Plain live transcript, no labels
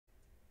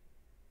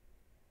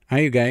Hi,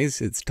 you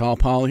guys. It's Tall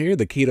Paul here,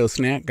 the Keto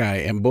Snack Guy,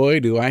 and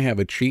boy, do I have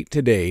a treat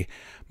today.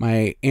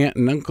 My aunt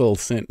and uncle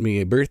sent me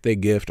a birthday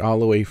gift all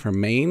the way from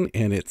Maine,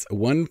 and it's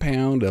 1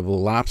 pound of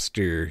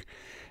lobster.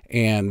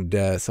 And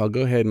so I'll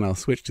go ahead and I'll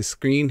switch to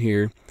screen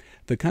here.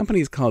 The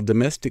company is called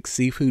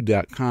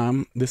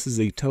DomesticSeafood.com. This is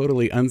a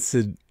totally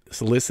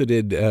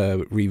unsolicited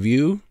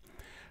review,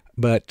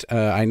 but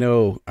I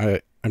know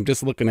I'm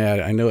just looking at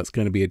it. I know it's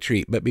going to be a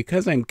treat. But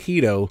because I'm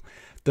keto,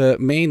 the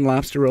Maine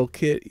Lobster Roll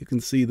Kit, you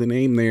can see the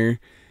name there.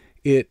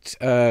 It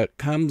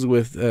comes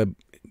with a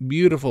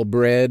beautiful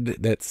bread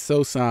that's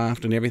so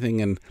soft and everything,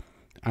 and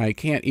I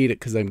can't eat it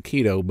because I'm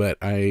keto, but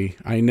I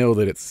know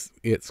that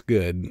it's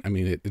good. I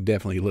mean, it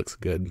definitely looks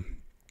good.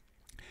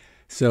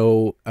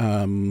 So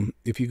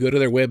if you go to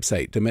their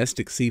website,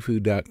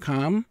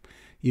 domesticseafood.com,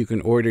 you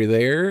can order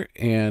there,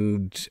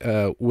 and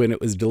when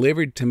it was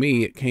delivered to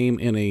me, it came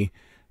in a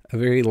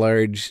very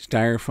large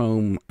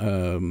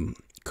styrofoam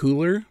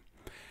cooler,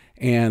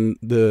 and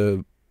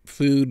the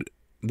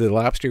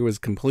lobster was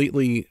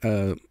completely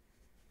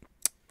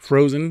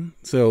frozen,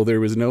 so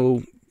there was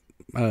no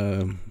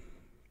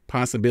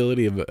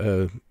possibility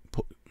of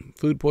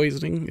food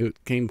poisoning.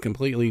 It came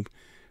completely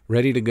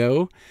ready to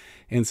go,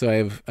 and so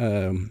I've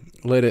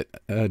let it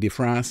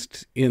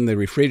defrost in the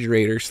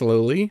refrigerator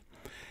slowly,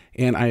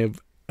 and I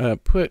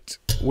have put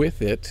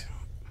with it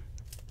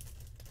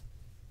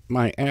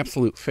my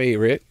absolute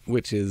favorite,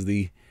 which is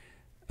the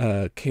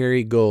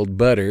Kerrygold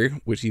butter,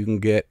 which you can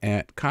get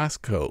at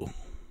Costco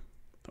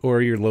or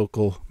your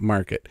local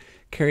market.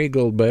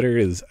 Kerrygold butter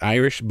is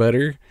Irish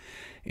butter,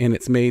 and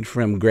it's made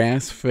from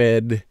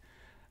grass-fed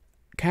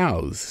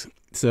cows.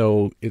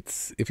 So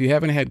if you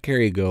haven't had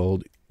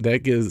Kerrygold,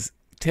 that gives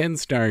 10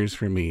 stars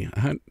for me.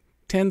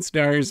 10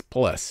 stars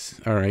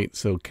plus. All right,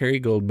 so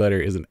Kerrygold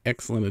butter is an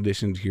excellent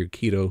addition to your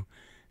keto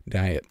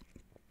diet.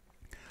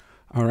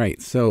 All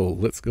right, so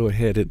let's go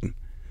ahead and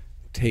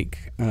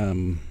take a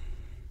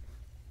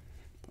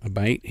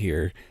bite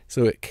here.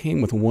 So it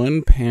came with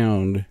 1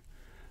 pound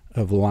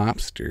of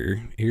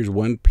lobster. Here's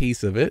one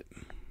piece of it.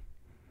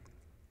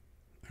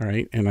 All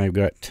right, and I've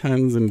got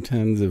tons and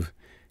tons of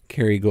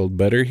Kerrygold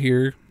butter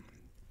here.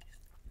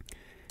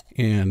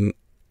 And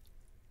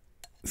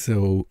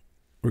so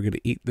we're going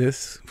to eat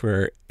this for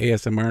our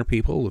ASMR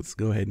people. Let's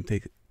go ahead and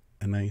take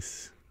a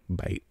nice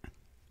bite.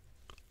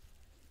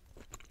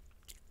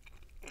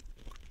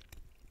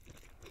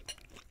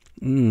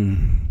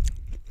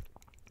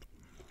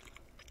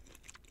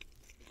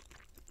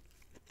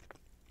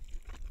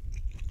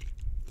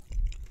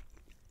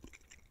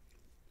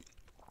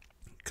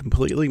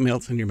 Completely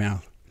melts in your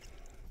mouth.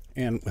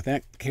 And with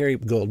that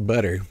Kerrygold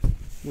butter,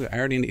 I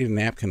already need a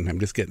napkin. I'm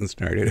just getting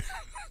started.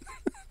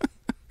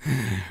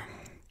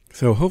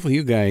 So hopefully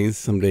you guys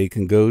someday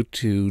can go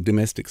to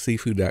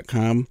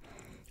domesticseafood.com.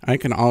 I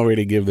can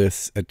already give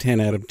this a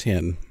 10 out of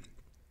 10.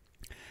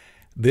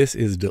 This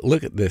is,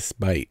 look at this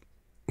bite.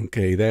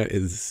 Okay, that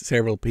is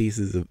several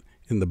pieces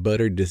in the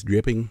butter just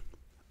dripping.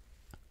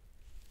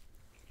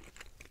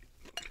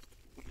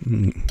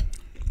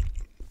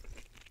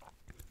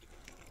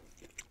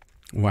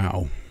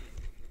 Wow.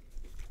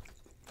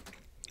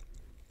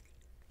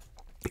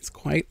 It's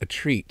quite a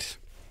treat.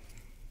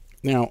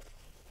 Now,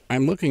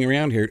 I'm looking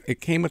around here.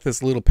 It came with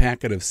this little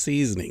packet of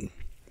seasoning.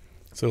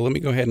 So let me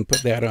go ahead and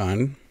put that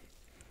on.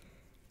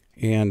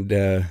 And,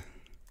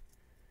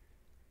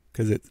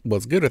 because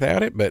it's good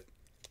without it, but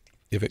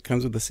if it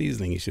comes with the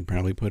seasoning, you should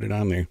probably put it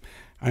on there.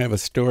 I have a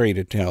story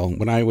to tell.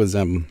 When I was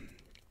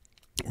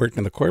working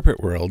in the corporate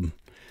world,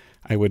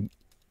 I would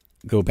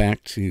go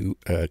back to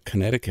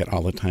Connecticut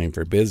all the time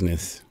for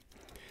business,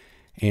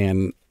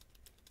 and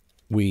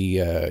we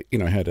had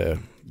a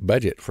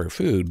budget for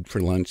food for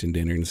lunch and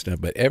dinner and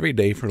stuff, but every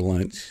day for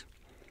lunch,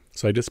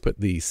 so I just put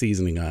the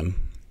seasoning on.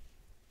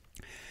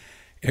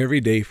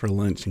 Every day for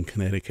lunch in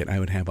Connecticut, I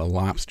would have a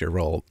lobster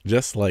roll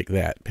just like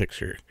that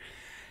picture,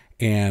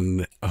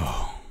 and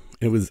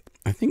it was,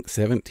 I think,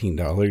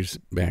 $17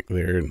 back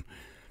there. And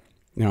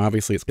now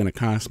obviously it's going to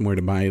cost more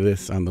to buy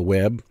this on the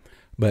web,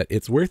 but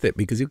it's worth it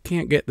because you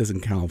can't get this in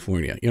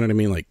California. You know what I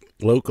mean? Like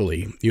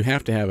locally, you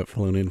have to have it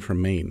flown in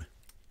from Maine.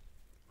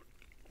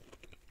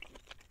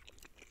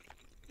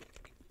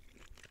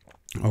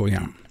 Oh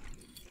yeah.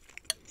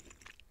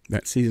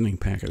 That seasoning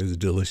packet is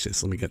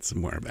delicious. Let me get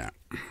some more of that.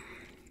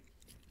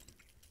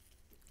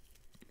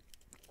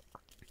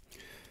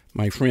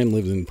 My friend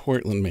lives in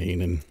Portland,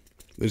 Maine, and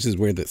this is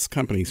where this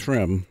company's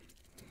from.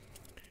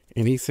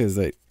 And he says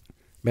that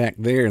back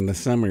there in the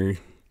summer,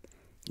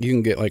 you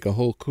can get like a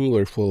whole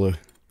cooler full of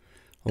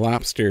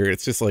lobster.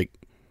 It's just like,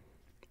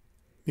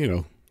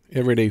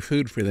 everyday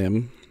food for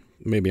them.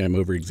 Maybe I'm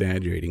over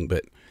exaggerating,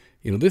 but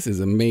this is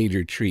a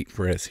major treat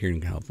for us here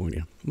in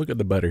California. Look at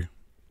the butter.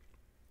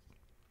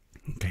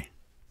 Okay.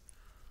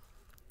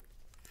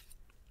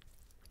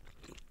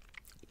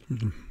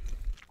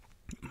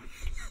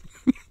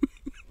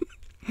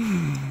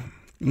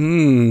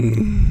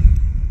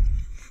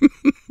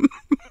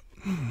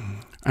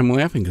 I'm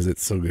laughing because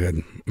it's so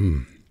good.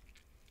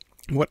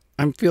 What?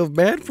 I feel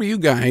bad for you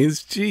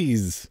guys.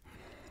 Jeez.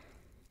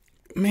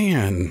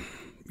 Man,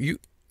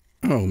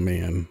 Oh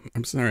man,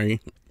 I'm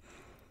sorry.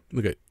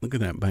 Look at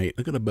that bite.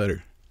 Look at the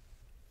butter.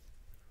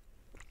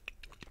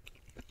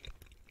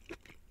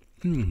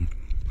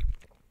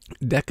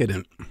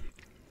 Decadent.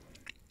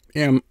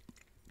 And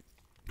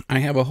I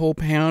have a whole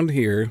pound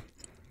here,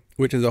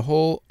 which is a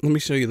whole. Let me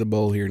show you the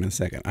bowl here in a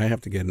second. I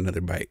have to get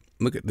another bite.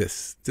 Look at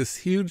this. Just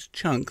huge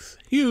chunks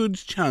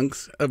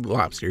of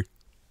lobster.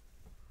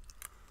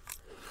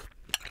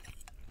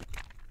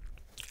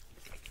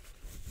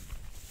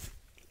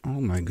 Oh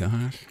my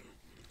gosh.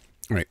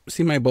 All right,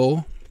 see my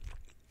bowl?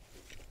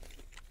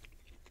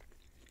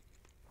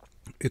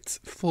 It's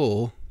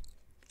full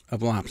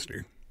of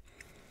lobster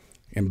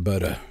and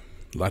butter.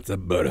 Lots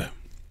of butter.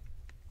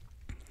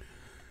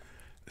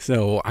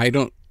 So I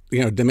don't,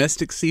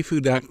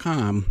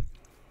 domesticseafood.com.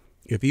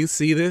 If you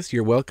see this,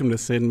 you're welcome to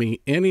send me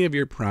any of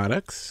your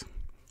products.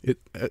 It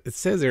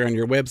says there on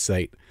your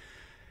website,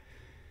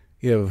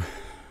 you have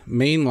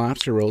Maine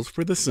lobster rolls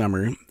for the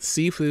summer,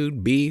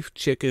 seafood, beef,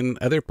 chicken,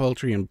 other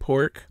poultry, and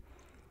pork,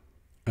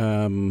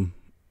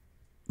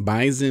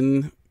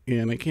 bison,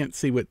 and I can't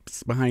see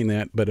what's behind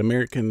that, but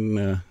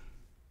American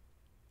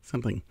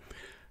something.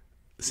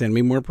 Send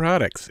me more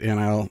products, and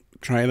I'll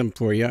try them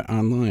for you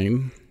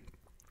online.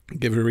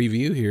 Give a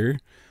review here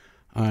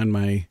on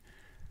my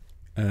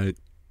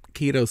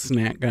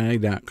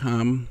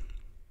ketosnackguy.com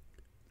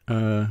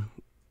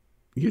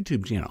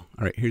YouTube channel.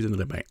 All right, here's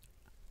another bite.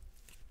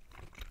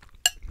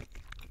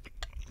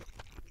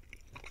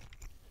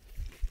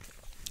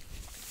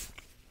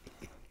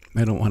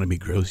 I don't want to be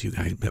gross, you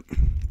guys, but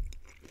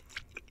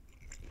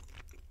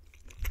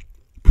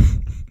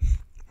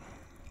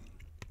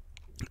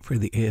for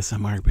the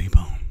ASMR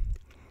people.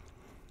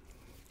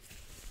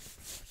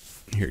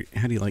 Here,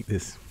 how do you like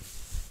this?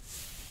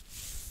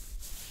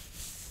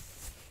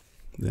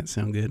 Does that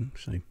sound good?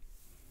 Should I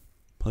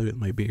play with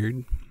my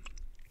beard?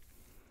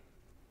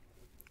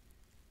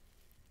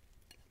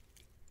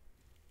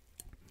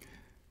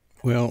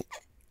 Well,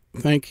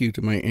 thank you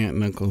to my aunt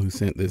and uncle who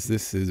sent this.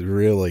 This is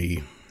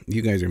really,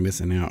 you guys are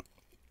missing out.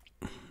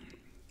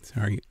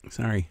 Sorry.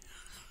 I'm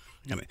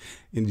gonna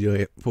enjoy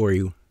it for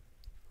you.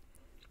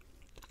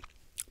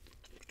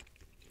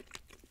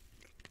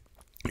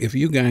 If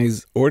you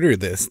guys order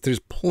this, there's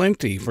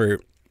plenty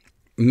for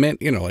men,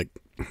 like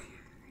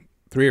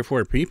 3 or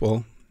 4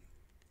 people.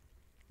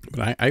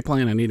 But I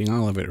plan on eating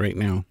all of it right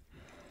now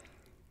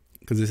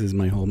because this is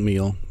my whole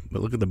meal.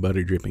 But look at the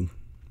butter dripping.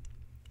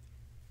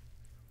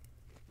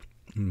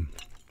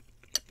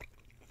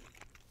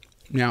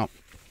 Now,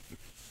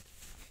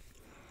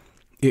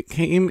 it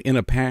came in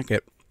a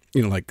packet,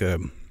 like a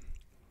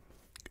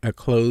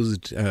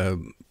closed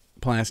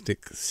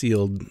plastic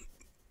sealed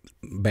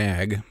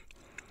bag,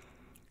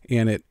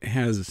 and it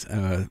has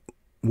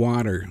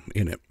water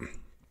in it.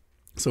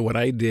 So what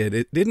I did,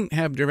 it didn't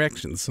have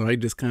directions, so I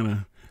just kind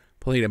of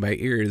played it by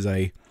ear as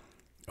I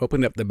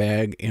opened up the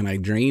bag and I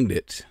drained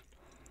it,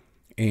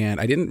 and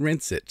I didn't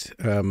rinse it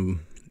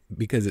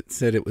because it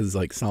said it was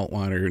like salt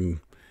water,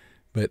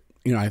 but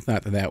I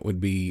thought that would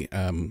be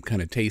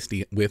kind of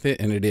tasty with it,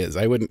 and it is.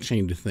 I wouldn't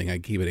change a thing.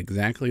 I'd keep it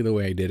exactly the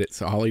way I did it.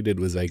 So all I did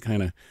was I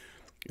kind of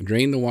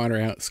drained the water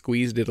out,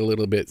 squeezed it a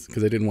little bit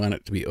because I didn't want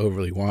it to be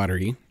overly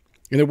watery,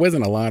 and there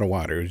wasn't a lot of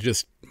water. It was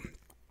just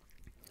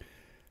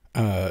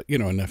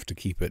enough to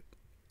keep it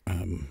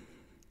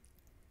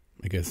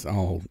I guess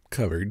all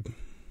covered. All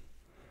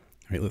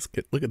right,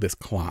 look at this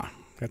claw.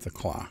 That's a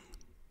claw.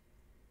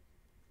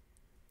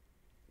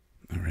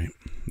 All right,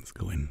 let's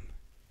go in.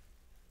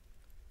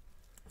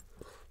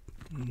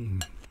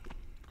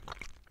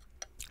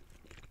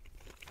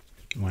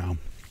 Wow.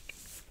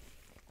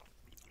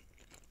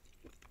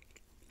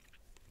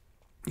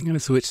 I'm going to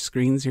switch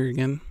screens here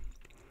again.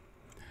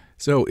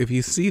 So if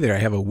you see there, I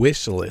have a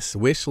wish list,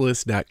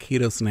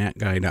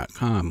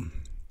 wishlist.ketosnackguy.com.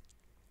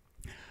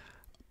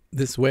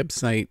 This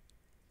website,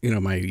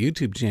 my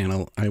YouTube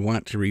channel, I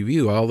want to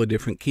review all the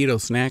different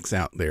keto snacks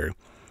out there.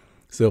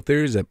 So if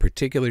there's a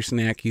particular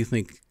snack you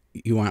think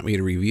you want me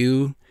to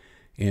review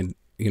and,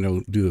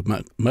 do a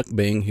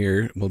mukbang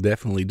here, we'll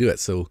definitely do it.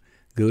 So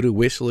go to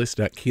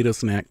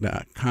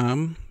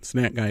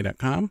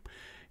wishlist.ketosnackguy.com,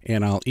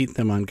 and I'll eat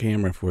them on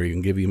camera for you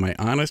and give you my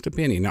honest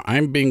opinion. Now,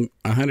 I'm being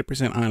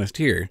 100% honest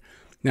here.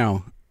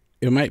 Now,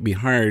 it might be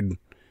hard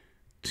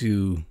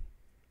to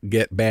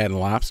get bad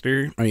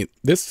lobster. I mean,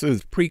 this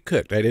is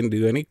pre-cooked. I didn't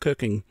do any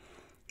cooking.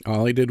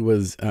 All I did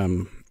was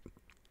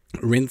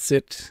rinse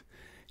it,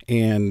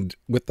 and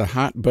with the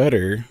hot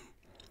butter,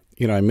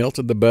 I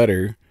melted the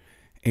butter,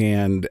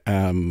 and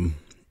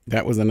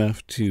that was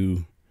enough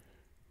to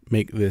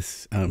make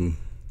this, to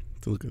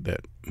look at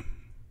that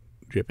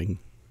dripping.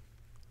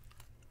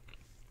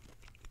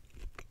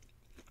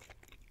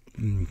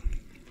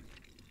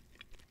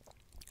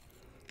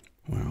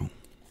 Wow.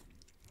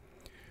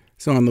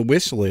 So on the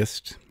wish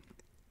list,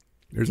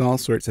 there's all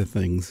sorts of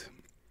things,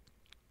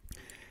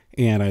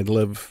 and I'd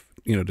love,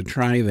 to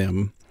try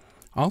them.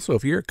 Also,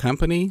 if you're a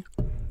company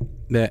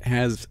that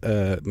has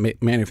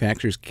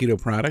manufactures keto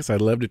products,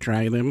 I'd love to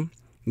try them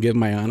and give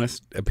my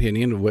honest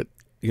opinion of what,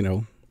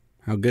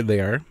 how good they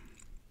are.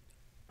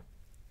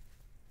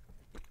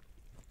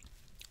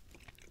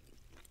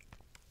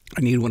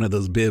 I need one of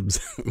those bibs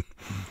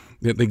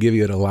that they give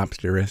you at a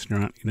lobster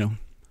restaurant, you know.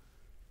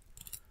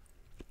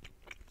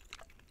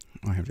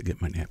 I have to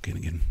get my napkin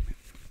again.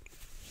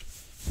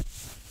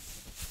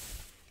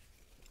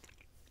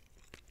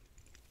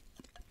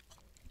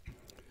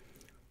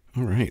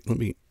 All right, let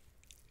me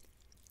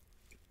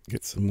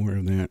get some more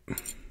of that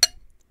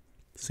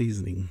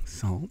seasoning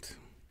salt.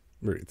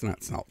 Or it's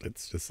not salt,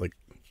 it's just like,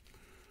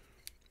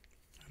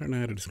 I don't know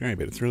how to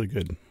describe it. It's really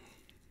good.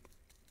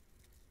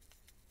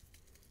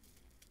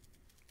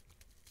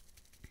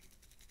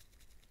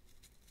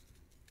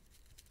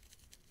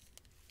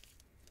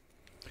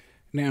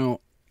 Now,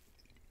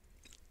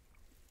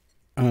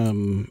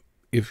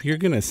 if you're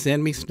going to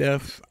send me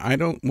stuff, I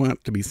don't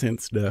want to be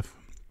sent stuff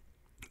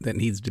that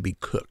needs to be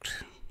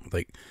cooked.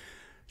 Like,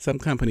 some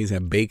companies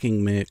have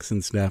baking mix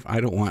and stuff. I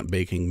don't want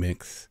baking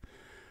mix.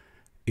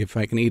 If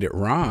I can eat it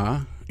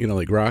raw, you know,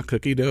 like raw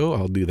cookie dough,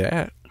 I'll do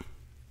that.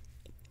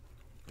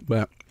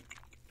 But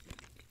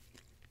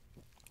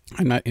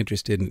I'm not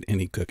interested in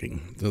any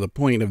cooking. So the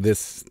point of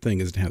this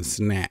thing is to have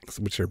snacks,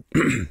 which are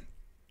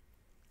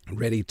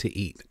ready to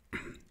eat.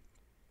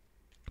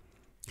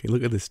 Okay,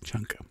 look at this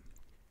chunk.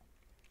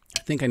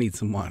 I think I need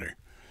some water.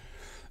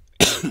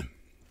 All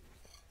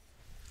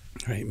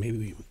right,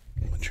 maybe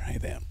we'll try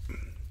that.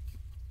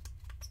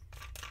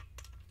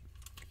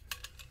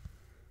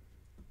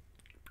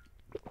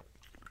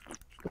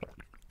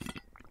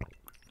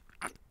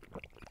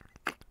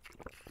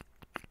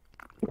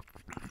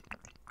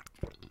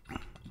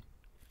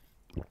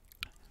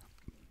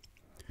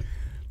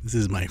 This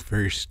is my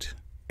first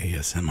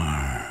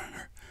ASMR.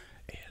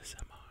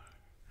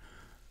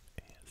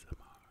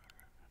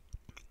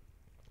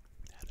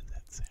 How does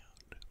that sound?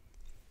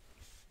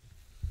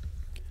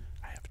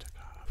 I have to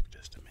cough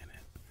just a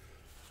minute.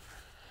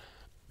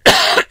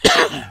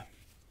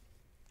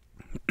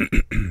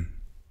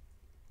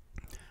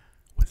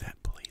 Was that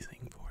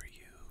pleasing for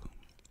you?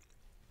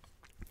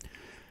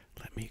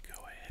 Let me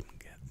go ahead and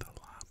get the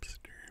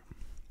lobster.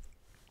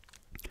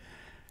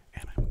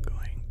 And I'm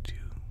going to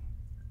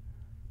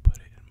put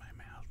it in my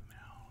mouth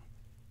now.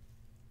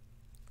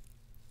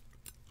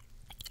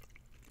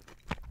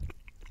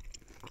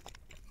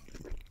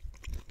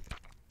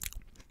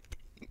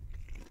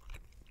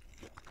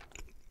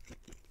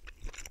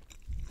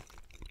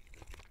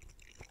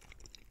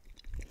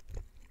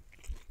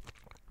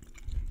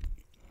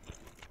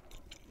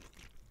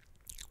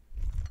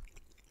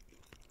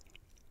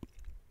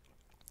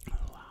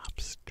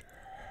 Lobster.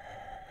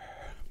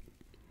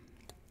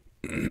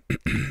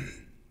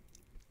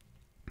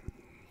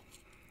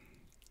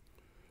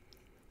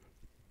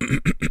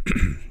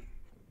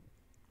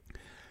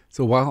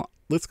 So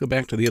let's go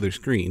back to the other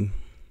screen.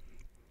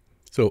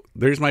 So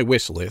there's my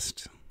wish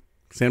list.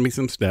 Send me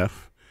some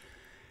stuff.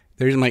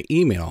 There's my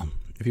email.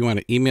 If you want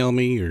to email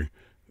me or,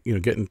 you know,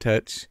 get in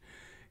touch.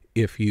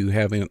 If you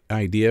have an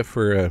idea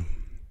for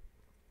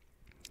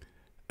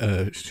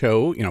a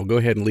show, you know, go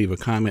ahead and leave a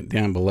comment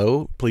down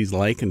below. Please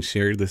like and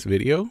share this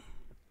video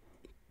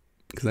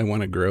because I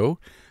want to grow.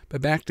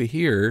 But back to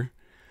here,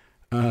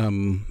 you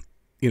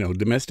know,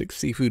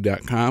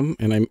 domesticseafood.com.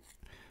 And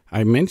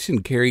I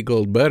mentioned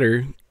Kerrygold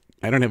butter.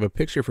 I don't have a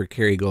picture for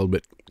Kerrygold,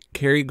 but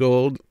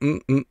Kerrygold,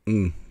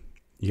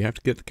 you have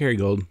to get the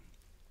Kerrygold.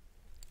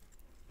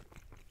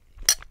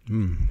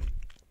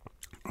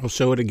 I'll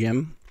show it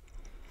again,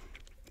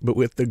 but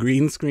with the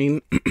green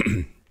screen.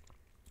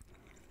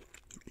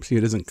 See,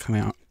 it doesn't come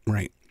out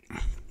right.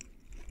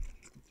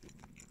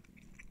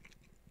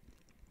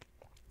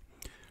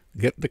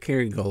 Get the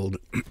Kerrygold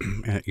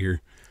at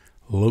your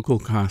local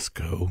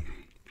Costco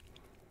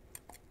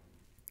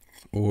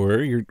or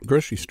your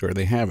grocery store.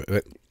 They have it,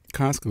 but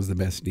Costco's the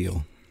best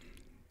deal.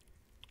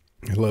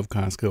 I love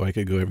Costco. I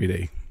could go every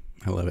day.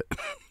 I love it.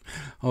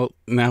 Oh,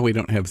 now we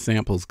don't have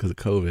samples because of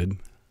COVID.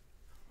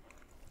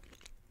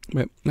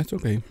 But that's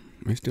okay.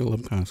 I still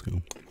love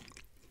Costco.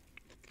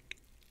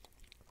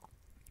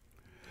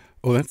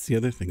 Oh, that's the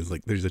other thing. Is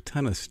like there's a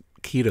ton of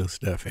keto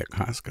stuff at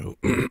Costco.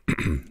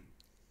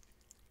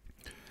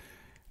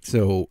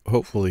 So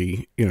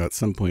hopefully, you know, at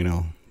some point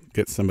I'll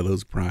get some of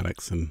those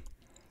products and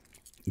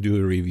do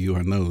a review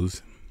on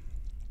those.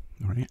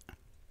 All right.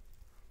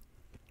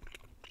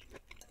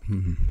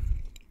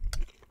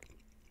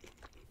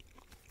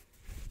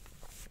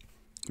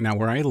 Now,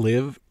 where I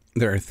live,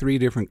 there are 3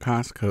 different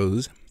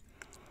Costco's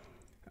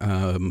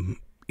in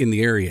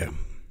the area.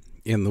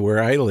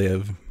 Where I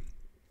live,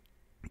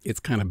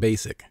 it's kind of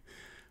basic.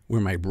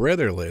 Where my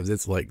brother lives,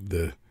 it's like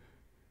the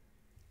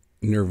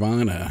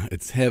nirvana.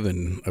 It's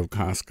heaven of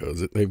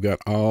Costco's. They've got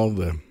all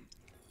the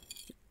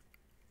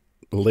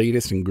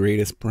latest and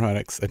greatest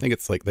products. I think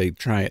it's like they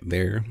try it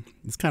there.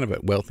 It's kind of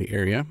a wealthy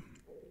area.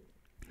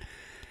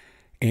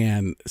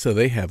 And so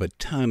they have a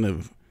ton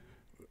of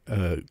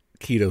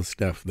keto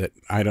stuff that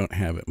I don't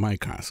have at my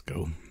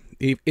Costco.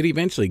 It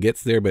eventually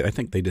gets there, but I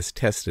think they just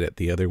tested at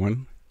the other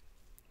one.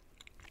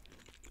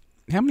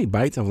 How many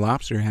bites of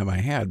lobster have I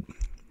had?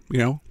 You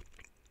know?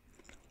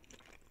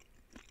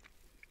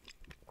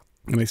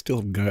 And I still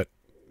have got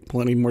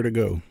plenty more to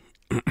go.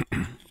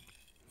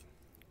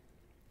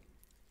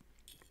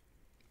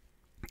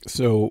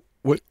 So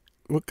what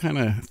kind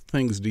of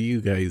things do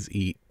you guys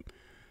eat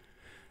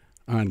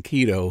on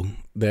keto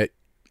that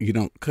you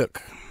don't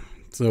cook?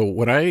 So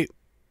what I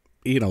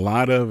eat a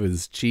lot of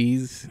is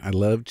cheese. I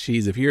love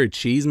cheese. If you're a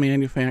cheese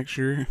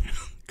manufacturer,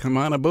 come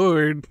on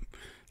aboard.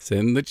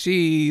 Send the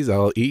cheese.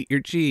 I'll eat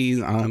your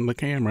cheese on the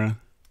camera.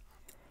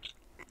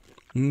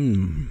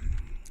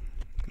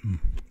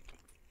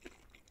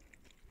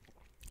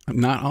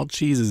 Not all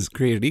cheese is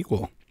created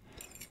equal.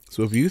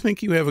 So if you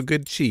think you have a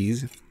good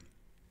cheese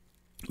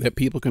that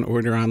people can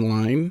order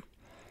online,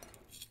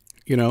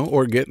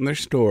 or get in their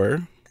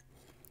store,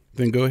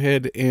 then go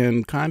ahead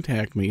and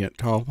contact me at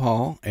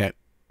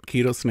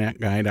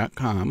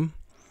tallpaul@ketosnackguy.com,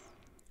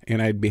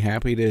 and I'd be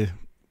happy to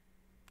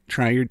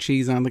try your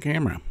cheese on the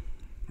camera.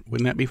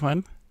 Wouldn't that be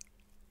fun?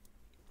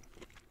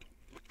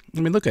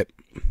 I mean,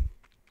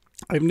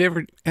 I've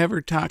never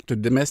ever talked to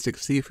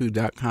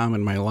domesticseafood.com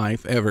in my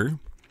life, ever.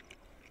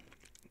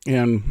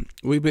 And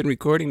we've been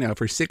recording now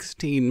for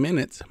 16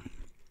 minutes.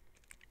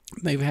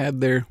 They've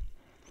had their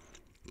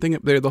thing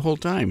up there the whole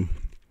time.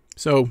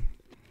 So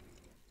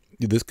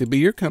this could be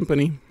your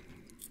company.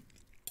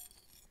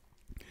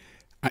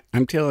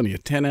 I'm telling you,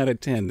 10 out of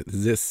 10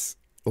 is this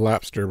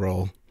lobster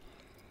roll.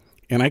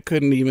 And I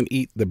couldn't even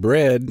eat the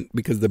bread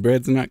because the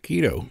bread's not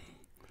keto.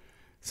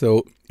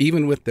 So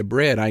even with the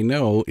bread, I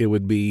know it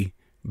would be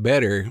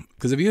better.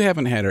 Because if you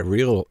haven't had a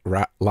real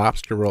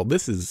lobster roll,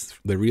 this is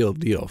the real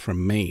deal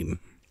from Maine.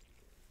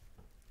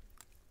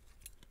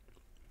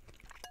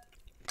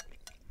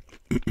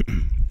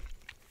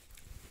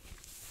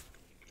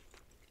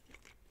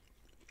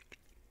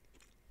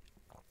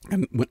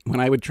 And when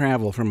I would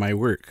travel for my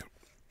work,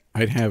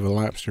 I'd have a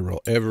lobster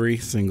roll every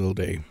single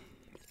day.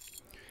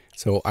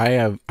 So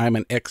I'm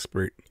an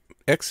expert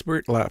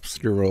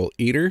lobster roll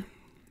eater.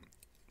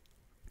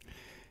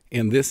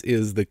 And this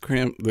is the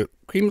cream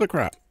of the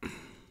crop.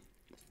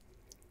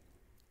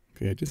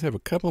 Okay, I just have a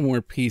couple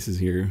more pieces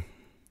here.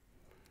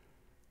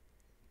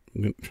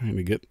 I'm trying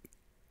to get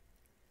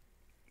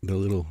the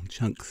little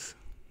chunks.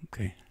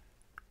 Okay.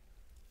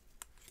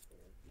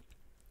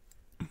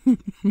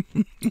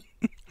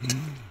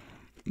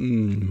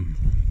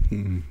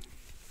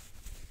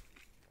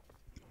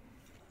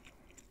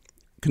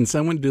 Can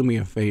someone do me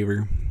a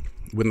favor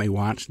when they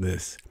watch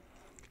this?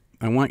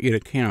 I want you to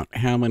count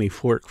how many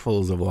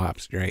forkfuls of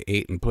lobster I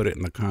ate and put it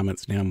in the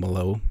comments down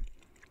below.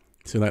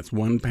 So that's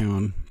 1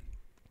 pound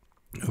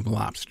of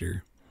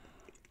lobster.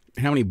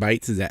 How many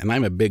bites is that? And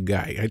I'm a big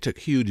guy. I took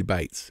huge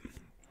bites.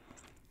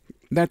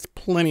 That's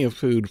plenty of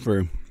food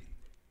for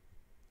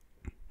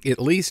at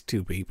least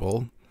 2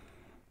 people.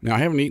 Now, I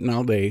haven't eaten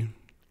all day.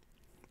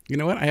 You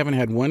know what? I haven't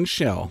had one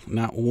shell,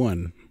 not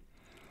one.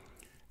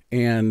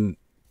 And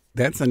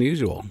that's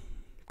unusual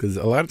because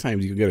a lot of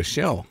times you get a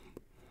shell.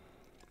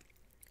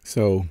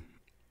 So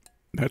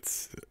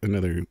that's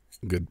another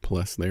good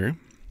plus there.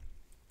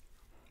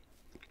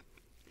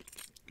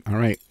 All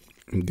right,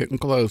 I'm getting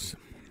close.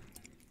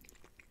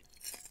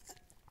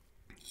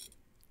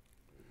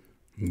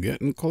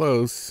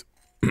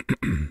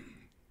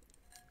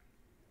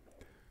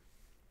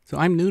 So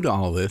I'm new to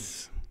all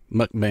this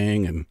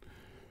mukbang, and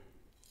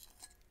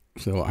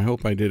so I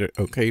hope I did it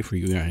okay for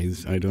you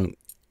guys. I don't,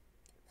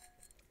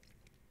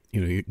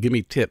 you give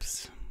me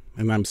tips,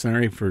 and I'm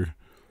sorry for,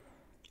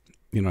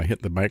 I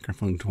hit the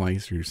microphone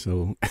twice or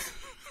so.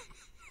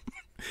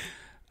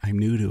 I'm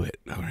new to it.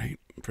 All right,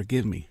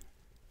 forgive me.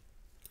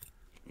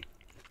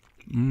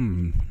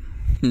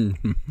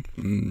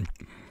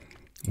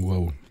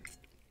 Whoa.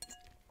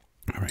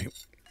 All right.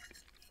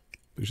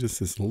 There's just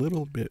this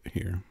little bit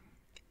here.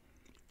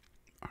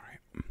 All right.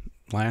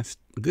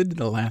 Good to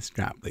the last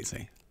drop, they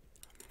say.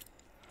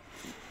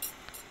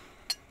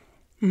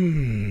 Let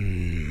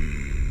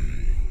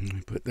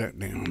me put that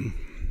down.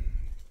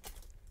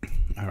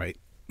 All right.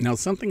 Now,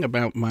 something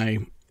about my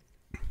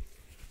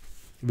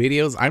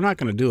videos, I'm not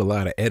going to do a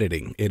lot of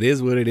editing. It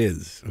is what it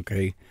is,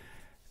 okay?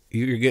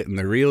 You're getting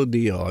the real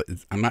deal.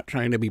 I'm not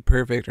trying to be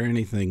perfect or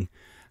anything.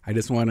 I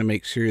just want to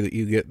make sure that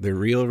you get the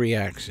real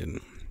reaction.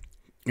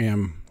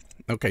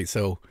 Okay,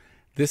 so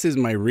this is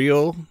my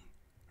real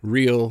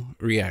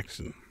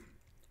reaction.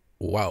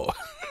 Wow.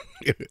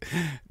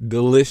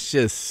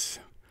 Delicious.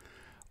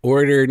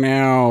 Order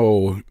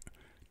now.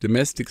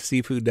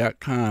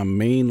 DomesticSeafood.com,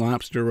 Maine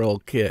Lobster Roll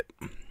Kit.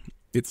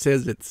 It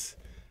says it's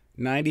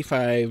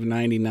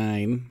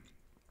 $95.99,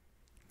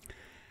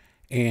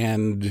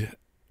 and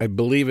I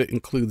believe it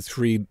includes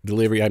free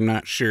delivery. I'm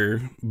not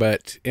sure,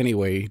 but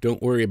anyway,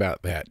 don't worry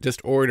about that. Just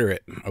order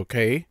it,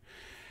 okay?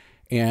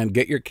 And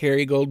get your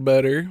Kerrygold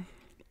butter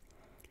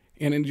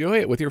and enjoy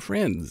it with your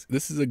friends.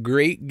 This is a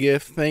great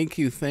gift. Thank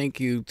you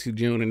to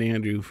Joan and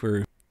Andrew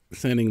for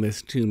sending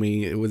this to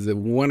me. It was a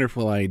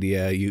wonderful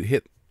idea. You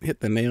hit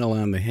the nail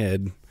on the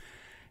head,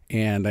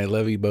 and I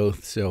love you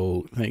both,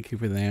 so thank you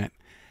for that.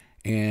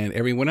 And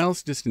everyone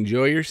else, just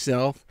enjoy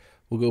yourself.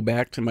 We'll go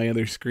back to my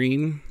other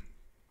screen.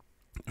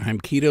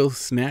 I'm Keto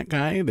Snack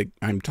Guy.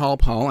 I'm Tall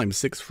Paul. I'm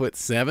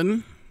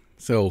 6'7".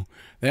 So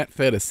that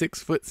fed a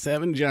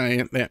 6'7"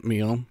 giant, that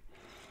meal,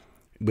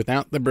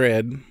 without the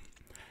bread.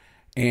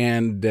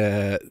 And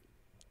go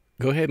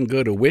ahead and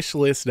go to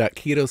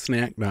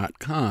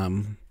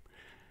wishlist.ketosnack.com,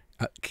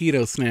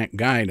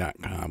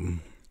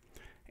 ketosnackguy.com,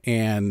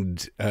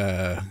 and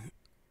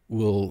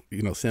will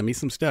send me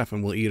some stuff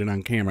and we'll eat it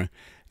on camera.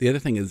 The other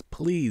thing is,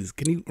 please,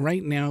 can you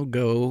right now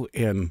go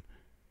and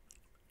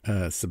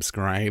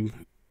subscribe,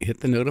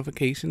 hit the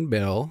notification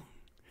bell,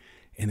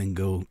 and then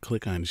go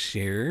click on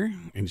share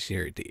and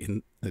share it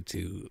to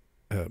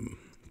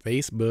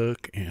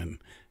Facebook and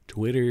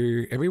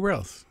Twitter, everywhere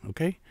else.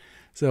 Okay,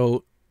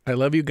 so I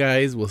love you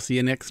guys. We'll see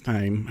you next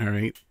time. All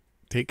right,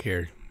 take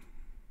care.